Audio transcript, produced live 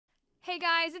Hey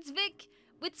guys, it's Vic!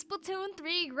 With Splatoon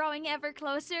 3 growing ever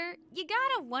closer, you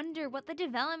gotta wonder what the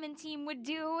development team would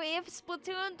do if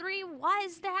Splatoon 3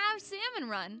 was to have Salmon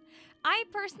Run. I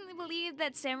personally believe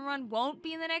that Salmon Run won't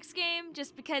be in the next game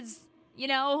just because, we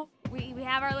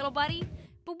have our little buddy.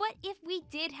 But what if we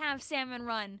did have Salmon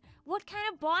Run? What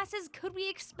kind of bosses could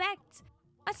we expect?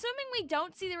 Assuming we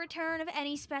don't see the return of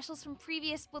any specials from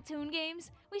previous Splatoon games,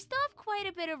 we still have quite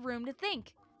a bit of room to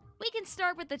think. We can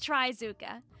start with the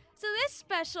Trizuka. So this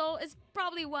special is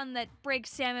probably one that breaks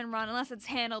Salmon Run unless it's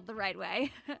handled the right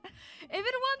way. If it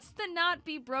wants to not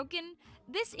be broken,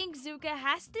 this Inkzuka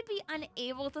has to be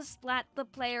unable to splat the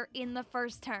player in the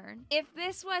first turn. If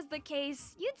this was the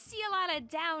case, you'd see a lot of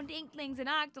downed Inklings and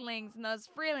Octolings in those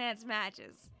freelance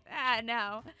matches.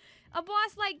 No. A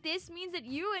boss like this means that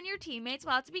you and your teammates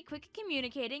will have to be quick at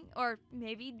communicating, or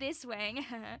maybe this way,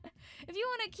 if you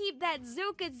want to keep that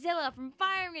Zookazilla from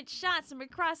firing its shots from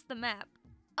across the map.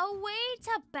 A way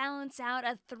to balance out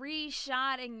a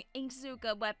 3-shot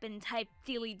Inkzuka weapon type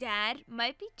dealy dad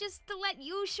might be just to let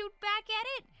you shoot back at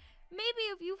it. Maybe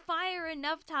if you fire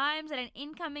enough times at an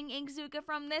incoming Inkzuka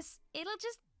from this, it'll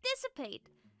just dissipate.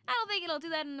 I don't think it'll do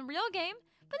that in the real game,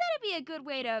 but that'd be a good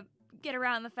way to get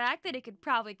around the fact that it could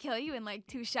probably kill you in like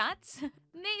 2 shots.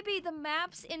 Maybe the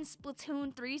maps in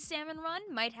Splatoon 3 Salmon Run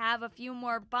might have a few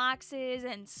more boxes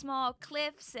and small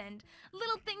cliffs and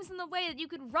little things in the way that you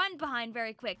could run behind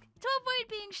very quick to avoid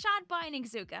being shot by an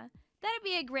Inkzuka. That'd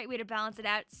be a great way to balance it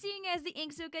out, seeing as the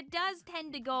Inkzuka does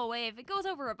tend to go away if it goes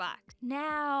over a box.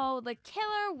 Now, the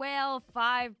Killer Whale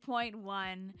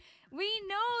 5.1. We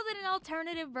know that an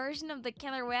alternative version of the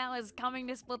Killer Whale is coming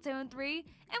to Splatoon 3, and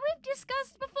we've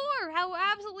discussed before how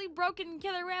absolutely broken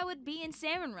Killer Whale would be in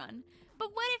Salmon Run.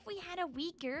 But what if we had a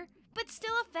weaker, but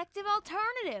still effective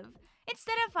alternative?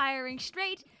 Instead of firing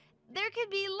straight, there could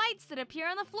be lights that appear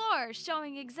on the floor,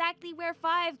 showing exactly where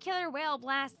 5 Killer Whale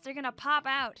blasts are gonna pop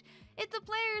out. If the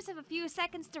players have a few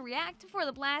seconds to react before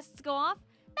the blasts go off,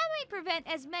 that might prevent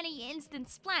as many instant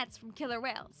splats from Killer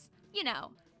Whales.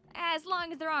 As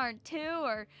long as there aren't 2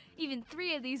 or even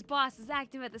 3 of these bosses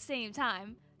active at the same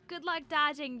time. Good luck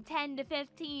dodging 10 to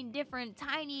 15 different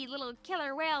tiny little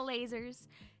Killer Whale lasers.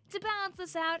 To balance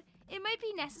this out, it might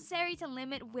be necessary to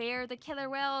limit where the Killer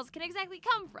Whales can exactly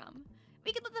come from.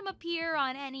 We could let them appear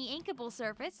on any inkable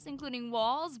surface, including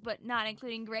walls, but not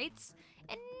including grates,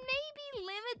 and maybe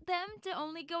limit them to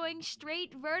only going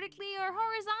straight vertically or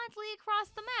horizontally across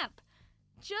the map.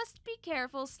 Just be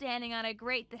careful standing on a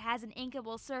grate that has an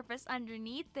inkable surface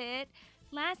underneath it.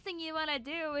 Last thing you want to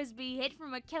do is be hit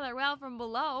from a Killer Whale from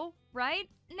below, right?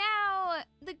 Now,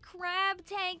 the Crab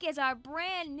Tank is our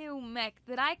brand new mech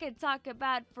that I could talk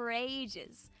about for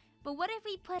ages. But what if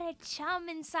we put a chum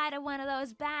inside of one of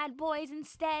those bad boys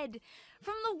instead?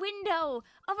 From the window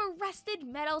of a rusted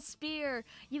metal spear,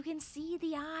 you can see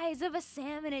the eyes of a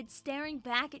salmonid staring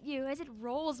back at you as it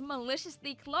rolls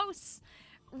maliciously close,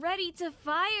 ready to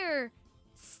fire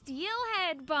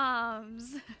steelhead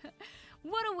bombs.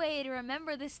 What a way to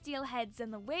remember the steelheads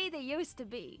and the way they used to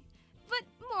be. But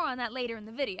more on that later in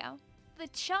the video. The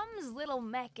chum's little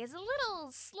mech is a little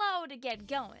slow to get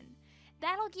going.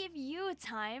 That'll give you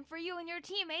time for you and your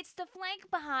teammates to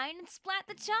flank behind and splat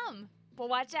the chum. But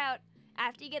watch out,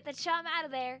 after you get the chum out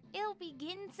of there, it'll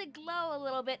begin to glow a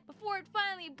little bit before it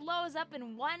finally blows up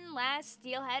in one last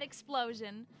steelhead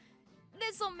explosion.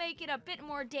 This'll make it a bit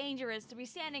more dangerous to be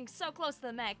standing so close to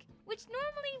the mech, which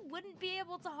normally wouldn't be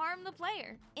able to harm the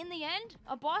player. In the end,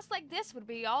 a boss like this would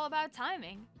be all about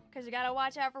timing, because you gotta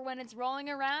watch out for when it's rolling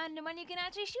around and when you can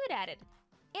actually shoot at it.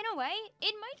 In a way,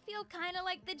 it might feel kinda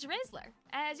like the Drizzler,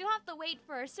 as you'll have to wait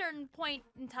for a certain point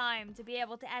in time to be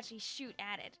able to actually shoot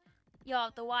at it. You'll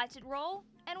have to watch it roll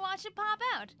and watch it pop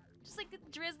out. Just like the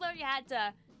Drizzler, you had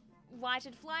to watch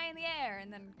it fly in the air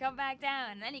and then come back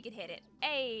down and then you could hit it.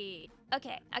 Hey!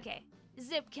 Okay.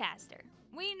 Zipcaster.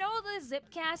 We know the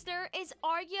Zipcaster is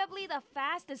arguably the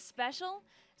fastest special,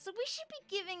 so we should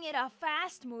be giving it a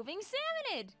fast-moving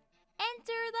salmonid.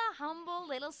 Enter the humble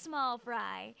little small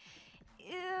fry,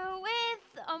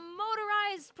 with a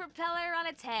motorized propeller on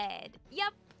its head.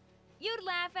 Yup, you'd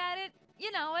laugh at it,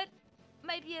 you know it.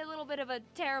 Might be a little bit of a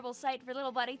terrible sight for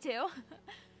little buddy too.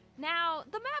 Now,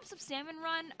 the maps of Salmon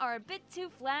Run are a bit too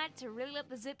flat to really let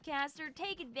the Zipcaster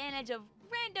take advantage of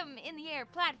random in-the-air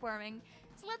platforming,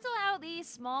 so let's allow the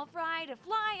small fry to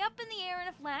fly up in the air in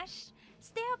a flash,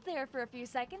 stay up there for a few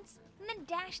seconds, and then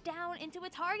dash down into a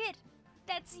target.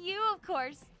 That's you, of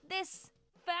course. This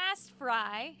fast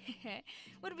fry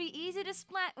would be easy to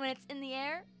splat when it's in the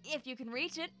air, if you can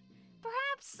reach it.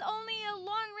 Perhaps only a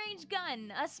long-range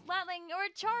gun, a splatling, or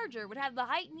a charger would have the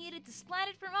height needed to splat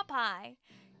it from up high.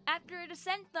 After a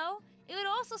descent, though, it would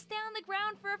also stay on the the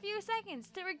ground for a few seconds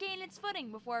to regain its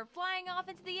footing before flying off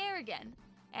into the air again.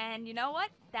 And you know what?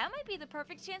 That might be the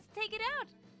perfect chance to take it out.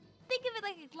 Think of it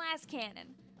like a glass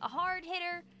cannon. A hard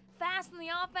hitter, fast on the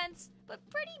offense, but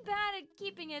pretty bad at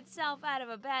keeping itself out of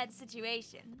a bad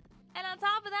situation. And on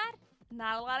top of that,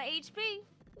 not a lot of HP.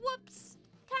 Whoops.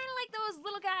 Kinda like those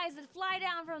little guys that fly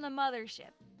down from the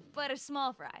mothership, but a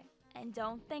small fry. And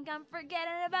don't think I'm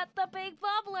forgetting about the big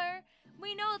bubbler.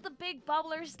 We know that the big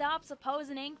bubbler stops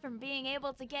opposing ink from being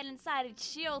able to get inside its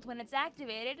shield when it's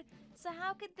activated, so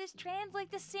how could this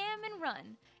translate to Salmon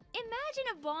Run?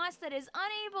 Imagine a boss that is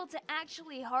unable to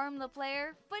actually harm the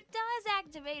player, but does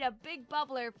activate a big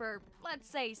bubbler for, let's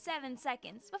say, 7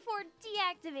 seconds, before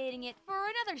deactivating it for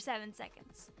another 7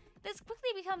 seconds. This quickly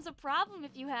becomes a problem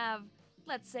if you have,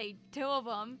 let's say, 2 of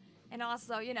them, and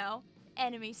also,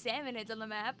 enemy salmonids on the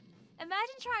map.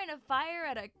 Imagine trying to fire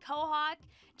at a Quahog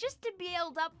just to be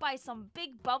held up by some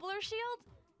big bubbler shield.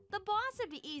 The boss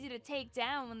would be easy to take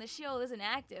down when the shield isn't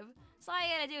active, so all you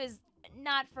gotta do is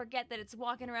not forget that it's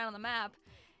walking around on the map.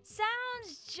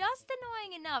 Sounds just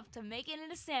annoying enough to make it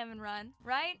into Salmon Run,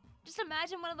 right? Just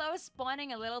imagine one of those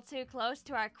spawning a little too close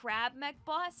to our crab mech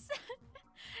boss.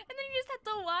 And then you just have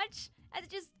to watch as it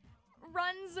just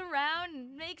runs around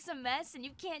and makes a mess and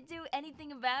you can't do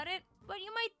anything about it. But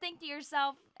you might think to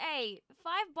yourself, hey,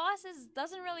 5 bosses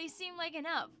doesn't really seem like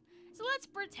enough. So let's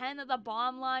pretend that the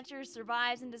bomb launcher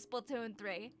survives into Splatoon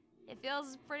 3. It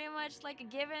feels pretty much like a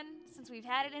given since we've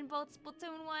had it in both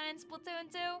Splatoon 1 and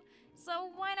Splatoon 2,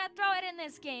 so why not throw it in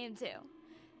this game too?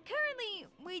 Currently,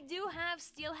 we do have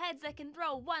steelheads that can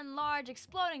throw one large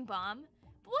exploding bomb,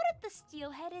 but what if the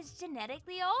steelhead is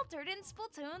genetically altered in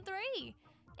Splatoon 3?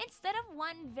 Instead of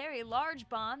one very large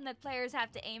bomb that players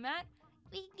have to aim at,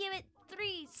 we give it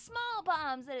 3 small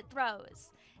bombs that it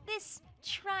throws. This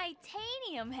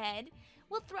tritanium head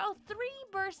will throw 3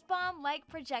 burst bomb-like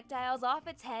projectiles off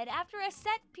its head after a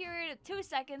set period of 2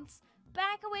 seconds,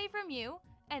 back away from you,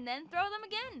 and then throw them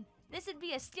again. This would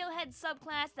be a steelhead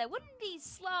subclass that wouldn't be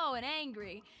slow and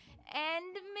angry,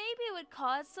 and maybe it would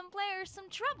cause some players some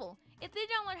trouble if they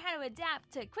don't learn how to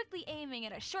adapt to quickly aiming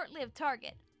at a short-lived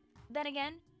target. Then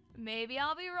again, maybe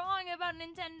I'll be wrong about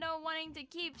Nintendo wanting to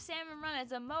keep Salmon Run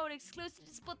as a mode exclusive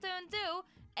to Splatoon 2,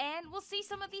 and we'll see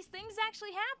some of these things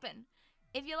actually happen.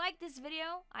 If you like this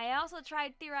video, I also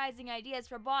tried theorizing ideas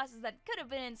for bosses that could have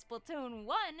been in Splatoon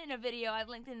 1 in a video I've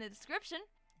linked in the description.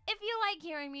 If you like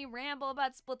hearing me ramble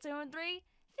about Splatoon 3,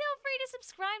 feel free to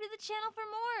subscribe to the channel for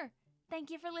more. Thank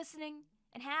you for listening,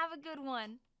 and have a good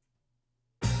one.